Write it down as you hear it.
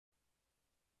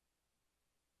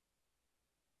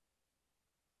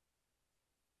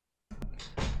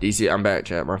DC, I'm back,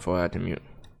 chat. My fault, I had to mute.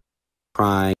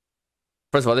 Crying.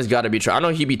 First of all, this got to be true. I know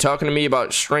he be talking to me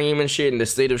about stream and shit and the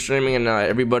state of streaming and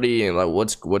everybody and like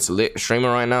what's lit streaming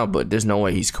right now, but there's no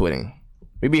way he's quitting.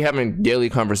 We be having daily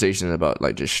conversations about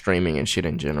like just streaming and shit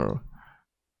in general.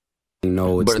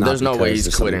 No, it's but not. There's no way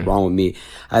he's quitting. Wrong with me.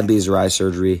 I had laser eye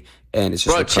surgery, and it's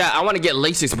just. Bro, chat. I want to get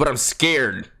LASIK, but I'm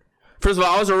scared. First of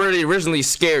all, I was already originally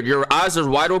scared. Your eyes are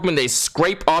wide open. They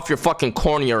scrape off your fucking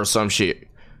cornea or some shit.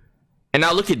 And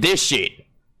now look at this shit.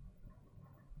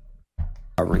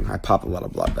 I pop a lot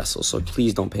of blood vessels, so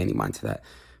please don't pay any mind to that.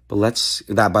 But let's,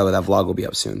 by the way, that vlog will be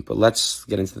up soon. But let's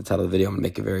get into the title of the video. I'm gonna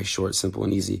make it very short, simple,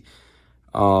 and easy.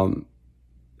 I'm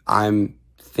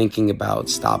thinking about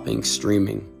stopping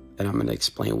streaming, and I'm gonna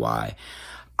explain why.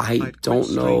 I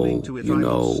don't know, you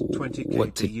know, what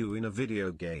to do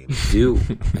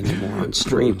anymore on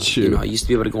stream. You know, I used to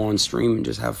be able to go on stream and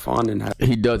just have fun and have.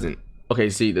 He doesn't. Okay,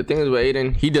 see, the thing is with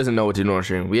Adin, he doesn't know what to do on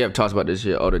stream. We have talked about this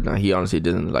shit all the time. He honestly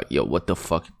doesn't like, yo, what the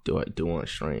fuck do I do on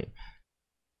stream?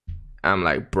 I'm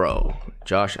like, bro,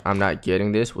 Josh, I'm not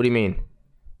getting this. What do you mean?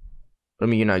 What do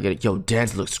you mean you're not getting it? Yo,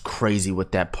 Dance looks crazy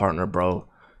with that partner, bro.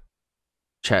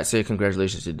 Chat, say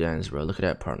congratulations to Dance, bro. Look at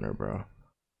that partner, bro.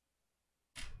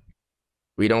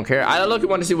 We don't care. I look.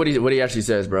 Want to see what he actually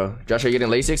says, bro. Josh, are you getting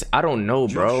LASIK? I don't know,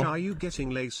 bro. Josh, are you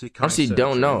getting LASIK? Honestly,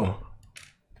 don't know.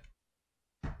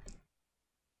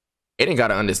 Aiden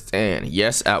gotta understand.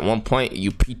 Yes, at one point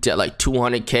you peaked at like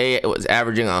 200K. It was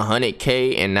averaging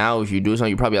 100K, and now if you do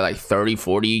something, you're probably at like 30,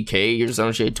 40K or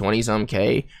some shit, 20 some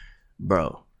K,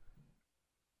 bro.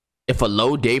 If a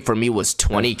low day for me was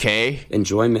 20K,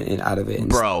 enjoyment out of it,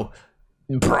 bro,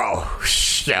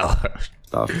 stuff.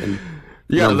 And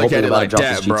you gotta look at it like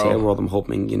that, bro. World, I'm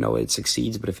hoping, you know, it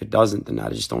succeeds, but if it doesn't, then I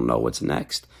just don't know what's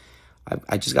next.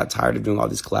 I just got tired of doing all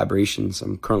these collaborations.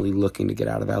 I'm currently looking to get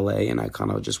out of LA, and I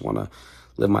kind of just want to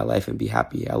live my life and be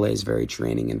happy. LA is very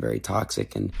draining and very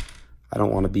toxic, and I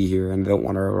don't want to be here, and I don't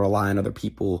want to rely on other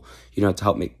people, you know, to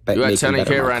help make better. You at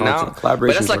 10K right now, but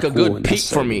that's like a good peak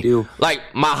for me. Like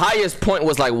my highest point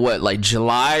was like what, like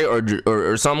July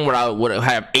or something where I would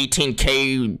have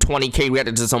 18K, 20K. We had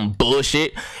to do some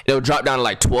bullshit. It'll drop down to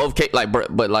like 12K. Like,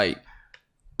 but like.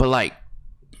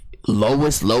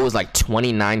 Lowest low is like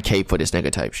 29K for this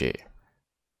nigga type shit.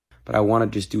 But I want to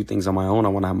just do things on my own. I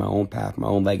want to have my own path, my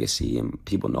own legacy, and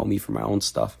people know me for my own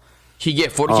stuff. He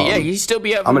get 40K. Yeah, he still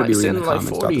be having. I'm gonna like, be reading the like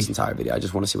comments about this entire video. I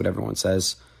just want to see what everyone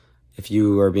says. If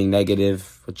you are being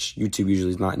negative, which YouTube usually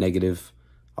is not negative,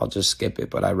 I'll just skip it.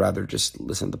 But I'd rather just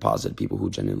listen to positive people who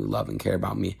genuinely love and care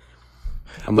about me.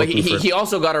 But he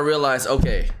also got to realize,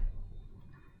 okay,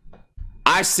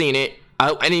 I seen it.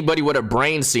 Anybody with a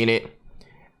brain seen it.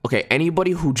 Okay,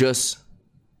 anybody who just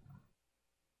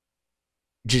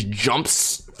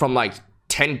jumps from like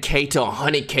 10K to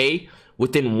 100K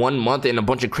within 1 month and a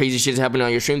bunch of crazy shit's happening on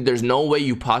your stream, there's no way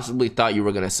you possibly thought you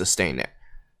were gonna sustain that.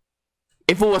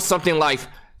 If it was something like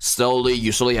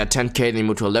you slowly had 10K, then you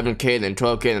moved to 11K, then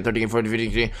 12K, then 13K,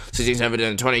 14K, 15K, 16, 17,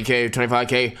 then 20K,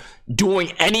 25K,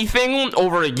 doing anything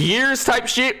over years type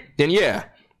shit, then yeah,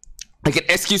 like an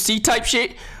SQC type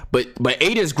shit. But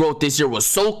Adin's growth this year was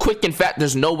so quick and fat,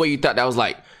 there's no way you thought that was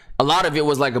like, a lot of it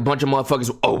was like a bunch of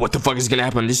motherfuckers, oh, what the fuck is gonna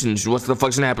happen on this, and what the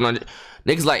fuck's gonna happen on this?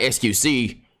 Niggas like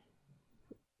SQC,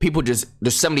 people just,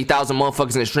 there's 70,000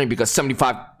 motherfuckers in the stream because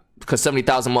 70,000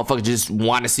 motherfuckers just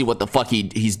want to see what the fuck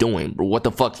he's doing, bro. What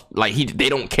the fuck, like they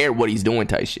don't care what he's doing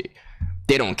type shit.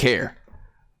 They don't care.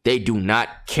 They do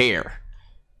not care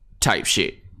type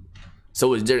shit.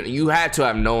 So you had to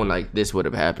have known like this would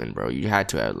have happened, bro. You had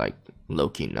to have like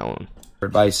low-key known.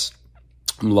 Advice.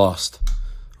 I'm lost.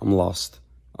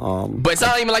 But it's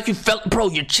not even like you felt, bro,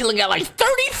 you're chilling at like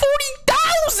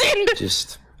 30,000-40,000.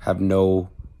 Just have no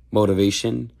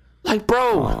motivation. Like,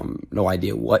 bro. No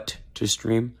idea what to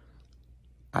stream.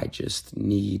 I just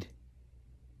need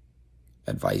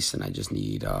advice, and I just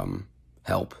need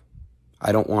help.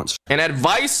 I don't want. And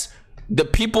advice, the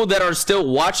people that are still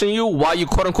watching you while you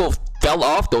quote unquote fell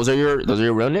off, those are your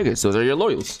real niggas. Those are your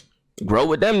loyals. Grow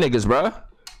with them niggas, bro.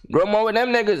 Grow more with them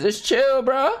niggas. Just chill,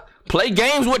 bro. Play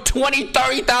games with 20,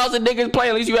 30,000 niggas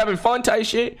playing. At least you having fun type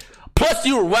shit. Plus,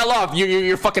 you're well off.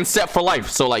 You're fucking set for life.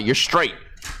 So, like, you're straight.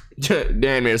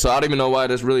 Damn, man. So, I don't even know why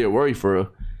that's really a worry for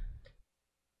real.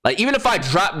 Like, even if I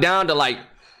drop down to, like...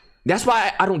 That's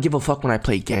why I don't give a fuck when I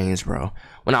play games, bro.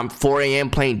 When I'm 4 a.m.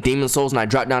 playing Demon Souls and I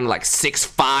drop down to, like, 6,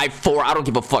 5, 4. I don't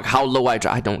give a fuck how low I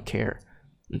drop. I don't care.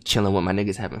 I'm chilling with my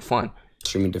niggas having fun.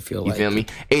 Streaming to feel you feel me?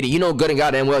 Adin, you know good and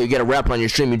goddamn well you get a rapper on your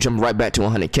stream, you jump right back to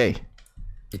 100K.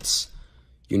 It's,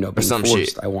 you know, being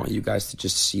forced. I want you guys to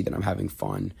just see that I'm having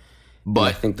fun, But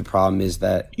I think the problem is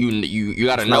that you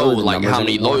gotta know like how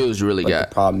many loyals you really got.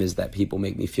 The problem is that people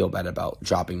make me feel bad about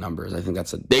dropping numbers. I think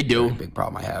that's a very big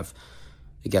problem I have.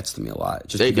 It gets to me a lot.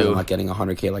 Just because I'm not getting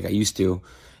 100K like I used to.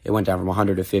 It went down from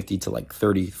 100 to 50 to like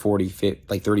 30, 40, 50,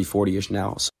 like 30, 40-ish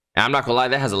now. So. And I'm not gonna lie,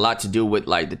 that has a lot to do with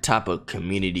like the type of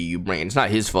community you bring. It's not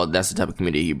his fault. That's the type of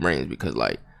community he brings because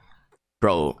like,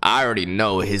 bro, I already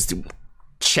know his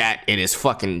chat and his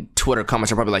fucking Twitter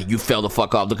comments are probably like, you fell the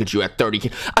fuck off. Look at you at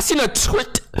 30K. I seen a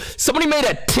tweet. Somebody made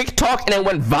a TikTok and it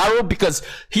went viral because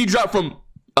he dropped from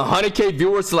 100K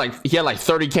viewers to like, he had like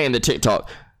 30K in the TikTok.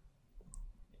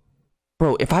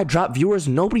 Bro, if I drop viewers,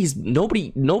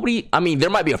 nobody, I mean, there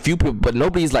might be a few people, but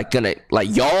nobody's like gonna,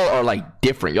 like, y'all are like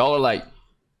different. Y'all are like,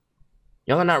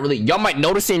 y'all are not really, y'all might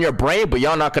notice it in your brain, but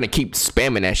y'all not gonna keep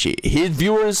spamming that shit. His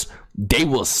viewers, they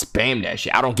will spam that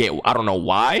shit. I don't know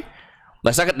why.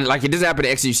 Like it doesn't happen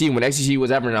to XUC. When XUC was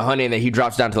averaging 100 and then he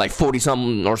drops down to like 40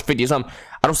 something or 50 something,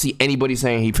 I don't see anybody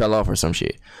saying he fell off or some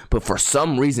shit. But for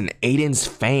some reason, Adin's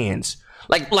fans,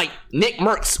 like Nick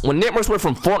Merckx, when Nick Merckx went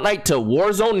from Fortnite to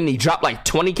Warzone and he dropped like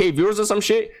 20K viewers or some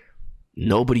shit,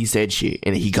 nobody said shit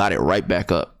and he got it right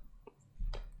back up.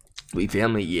 We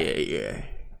family, yeah,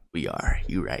 we are.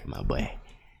 You right, my boy.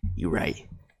 You right.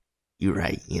 You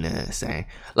know what I'm saying?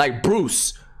 Like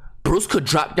Bruce could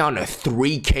drop down to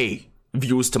 3K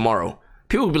views tomorrow.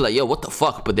 People would be like, yo, what the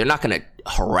fuck? But they're not gonna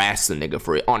harass the nigga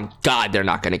for it. On God, they're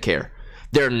not gonna care.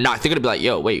 They're gonna be like,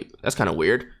 yo, wait, that's kind of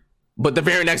weird. But the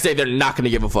very next day, they're not gonna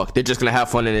give a fuck. They're just gonna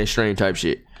have fun in their stream type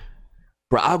shit.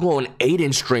 Bro, I'll go on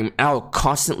Adin stream, I'll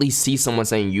constantly see someone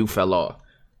saying you fell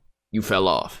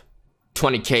off.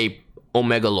 20K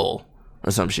Omega lol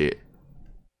or some shit.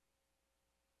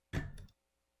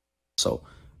 So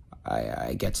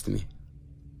it gets to me.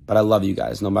 But I love you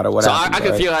guys, no matter what happens. So I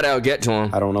can feel how that'll get to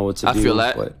him. I don't know what to do. I feel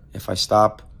that. But if I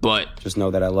stop, just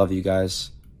know that I love you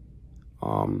guys.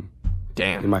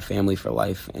 Damn. You're my family for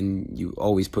life, and you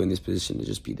always put in this position to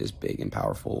just be this big and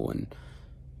powerful and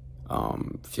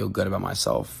feel good about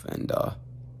myself. And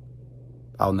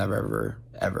I'll never,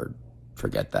 ever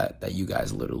forget that you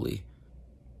guys literally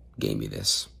gave me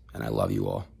this. And I love you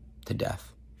all to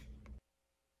death.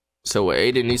 So what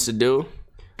Adin needs to do,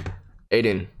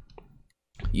 Adin,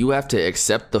 you have to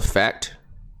accept the fact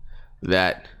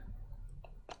that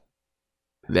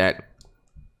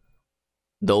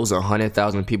those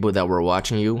 100,000 people that were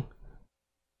watching you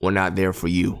were not there for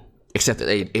you. Accept that.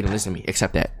 Adin, listen to me.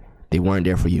 Accept that. They weren't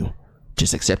there for you.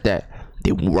 Just accept that.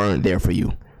 They weren't there for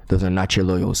you. Those are not your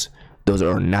loyals. Those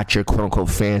are not your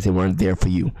quote-unquote fans. They weren't there for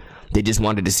you. They just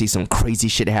wanted to see some crazy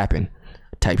shit happen.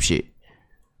 Type shit.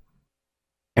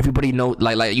 Everybody know,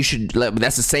 like you should.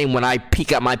 That's the same when I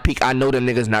peek at my peak. I know the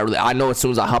niggas not really. I know as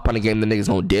soon as I hop on the game, the niggas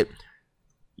gonna dip.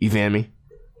 You feel me?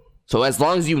 So as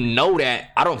long as you know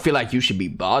that, I don't feel like you should be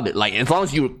bothered. Like as long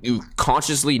as you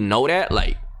consciously know that,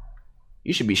 like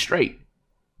you should be straight.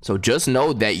 So just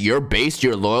know that your base,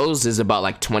 your loyals is about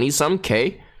like 20 some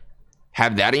K.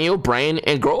 Have that in your brain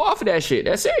and grow off of that shit.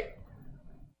 That's it.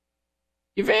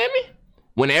 You feel me?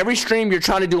 When every stream you're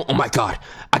trying to do, oh my God,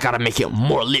 I gotta make it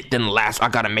more lit than the last. I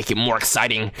gotta make it more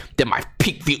exciting than my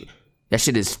peak view. That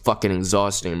shit is fucking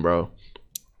exhausting, bro.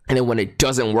 And then when it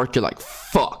doesn't work, you're like,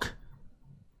 fuck.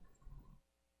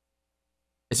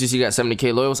 XQC got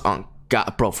 70K loyals on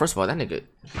God, bro. First of all, that nigga,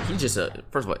 he's just a.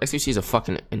 First of all, XQC is a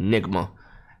fucking enigma.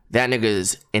 That nigga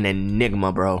is an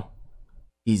enigma, bro.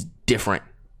 He's different.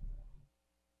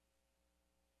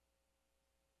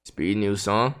 Speed new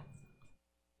song.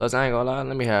 Plus, I ain't gonna lie,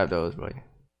 let me have those, bro.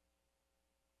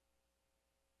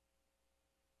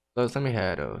 Plus, let me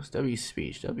have those. W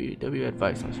speech, W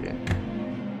advice on shit.